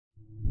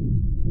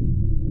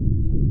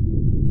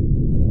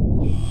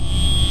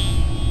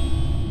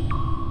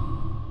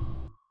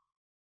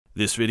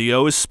This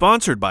video is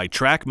sponsored by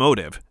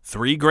TrakMotive.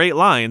 3 great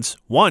lines,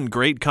 1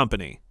 great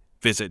company.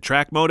 Visit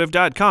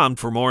TrakMotive.com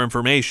for more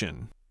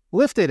information.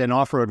 Lifted and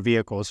off-road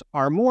vehicles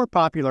are more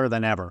popular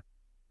than ever.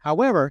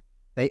 However,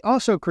 they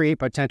also create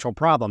potential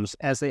problems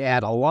as they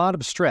add a lot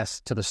of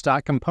stress to the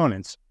stock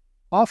components,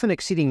 often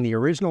exceeding the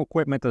original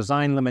equipment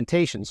design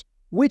limitations,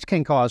 which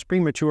can cause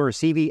premature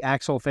CV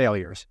axle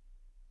failures.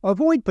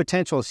 Avoid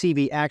potential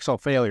CV axle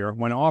failure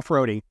when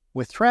off-roading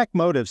with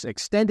TrakMotive's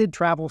Xtended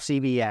travel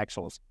CV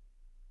axles.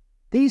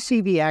 These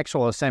CV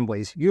axle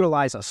assemblies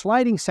utilize a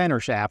sliding center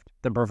shaft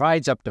that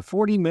provides up to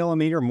 40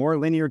 mm more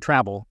linear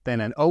travel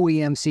than an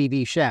OEM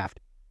CV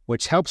shaft,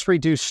 which helps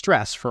reduce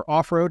stress for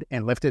off-road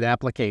and lifted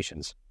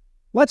applications.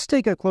 Let's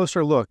take a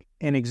closer look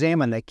and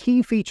examine the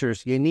key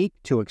features unique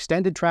to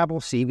Xtended travel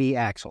CV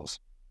axles.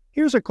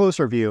 Here's a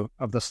closer view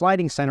of the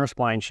sliding center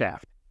spline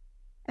shaft.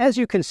 As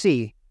you can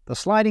see, the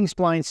sliding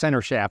spline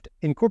center shaft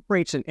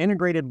incorporates an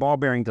integrated ball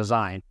bearing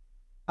design,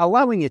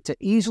 allowing it to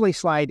easily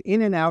slide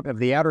in and out of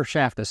the outer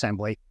shaft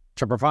assembly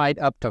to provide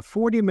up to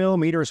 40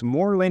 mm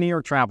more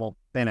linear travel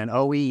than an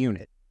OE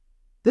unit.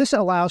 This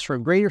allows for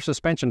greater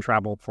suspension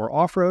travel for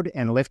off-road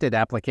and lifted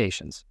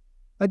applications.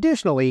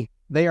 Additionally,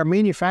 they are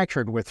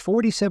manufactured with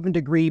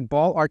 47-degree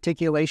ball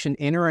articulation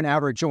inner and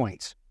outer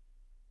joints.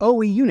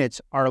 OE units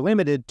are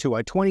limited to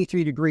a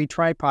 23-degree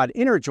tripod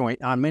inner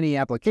joint on many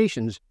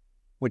applications,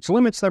 which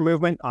limits their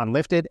movement on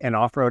lifted and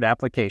off-road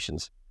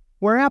applications.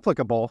 Where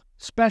applicable,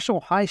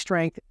 special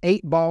high-strength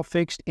 8-ball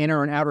fixed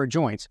inner and outer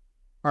joints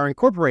are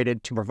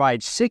incorporated to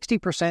provide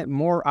 60%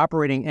 more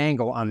operating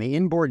angle on the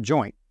inboard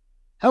joint,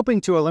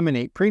 helping to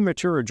eliminate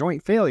premature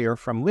joint failure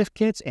from lift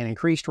kits and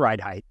increased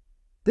ride height.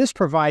 This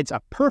provides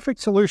a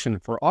perfect solution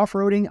for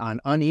off-roading on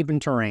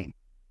uneven terrain.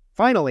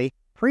 Finally,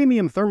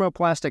 premium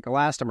thermoplastic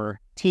elastomer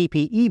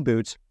TPE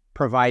boots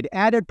provide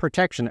added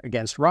protection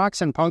against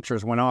rocks and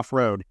punctures when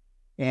off-road,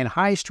 and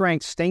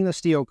high-strength stainless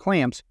steel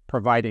clamps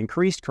provide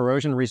increased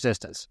corrosion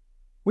resistance.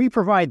 We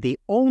provide the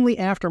only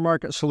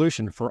aftermarket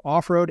solution for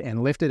off-road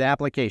and lifted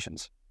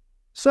applications.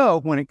 So,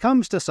 when it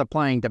comes to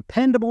supplying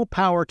dependable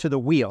power to the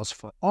wheels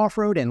for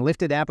off-road and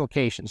lifted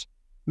applications,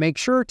 make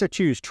sure to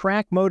choose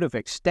TrakMotive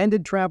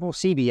Xtended Travel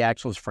CV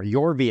axles for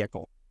your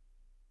vehicle.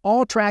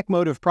 All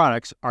TrakMotive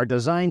products are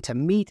designed to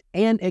meet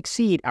and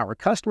exceed our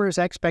customers'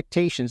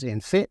 expectations in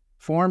fit,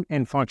 form,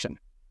 and function.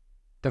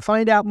 To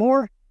find out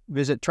more,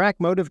 visit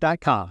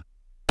TrakMotive.com.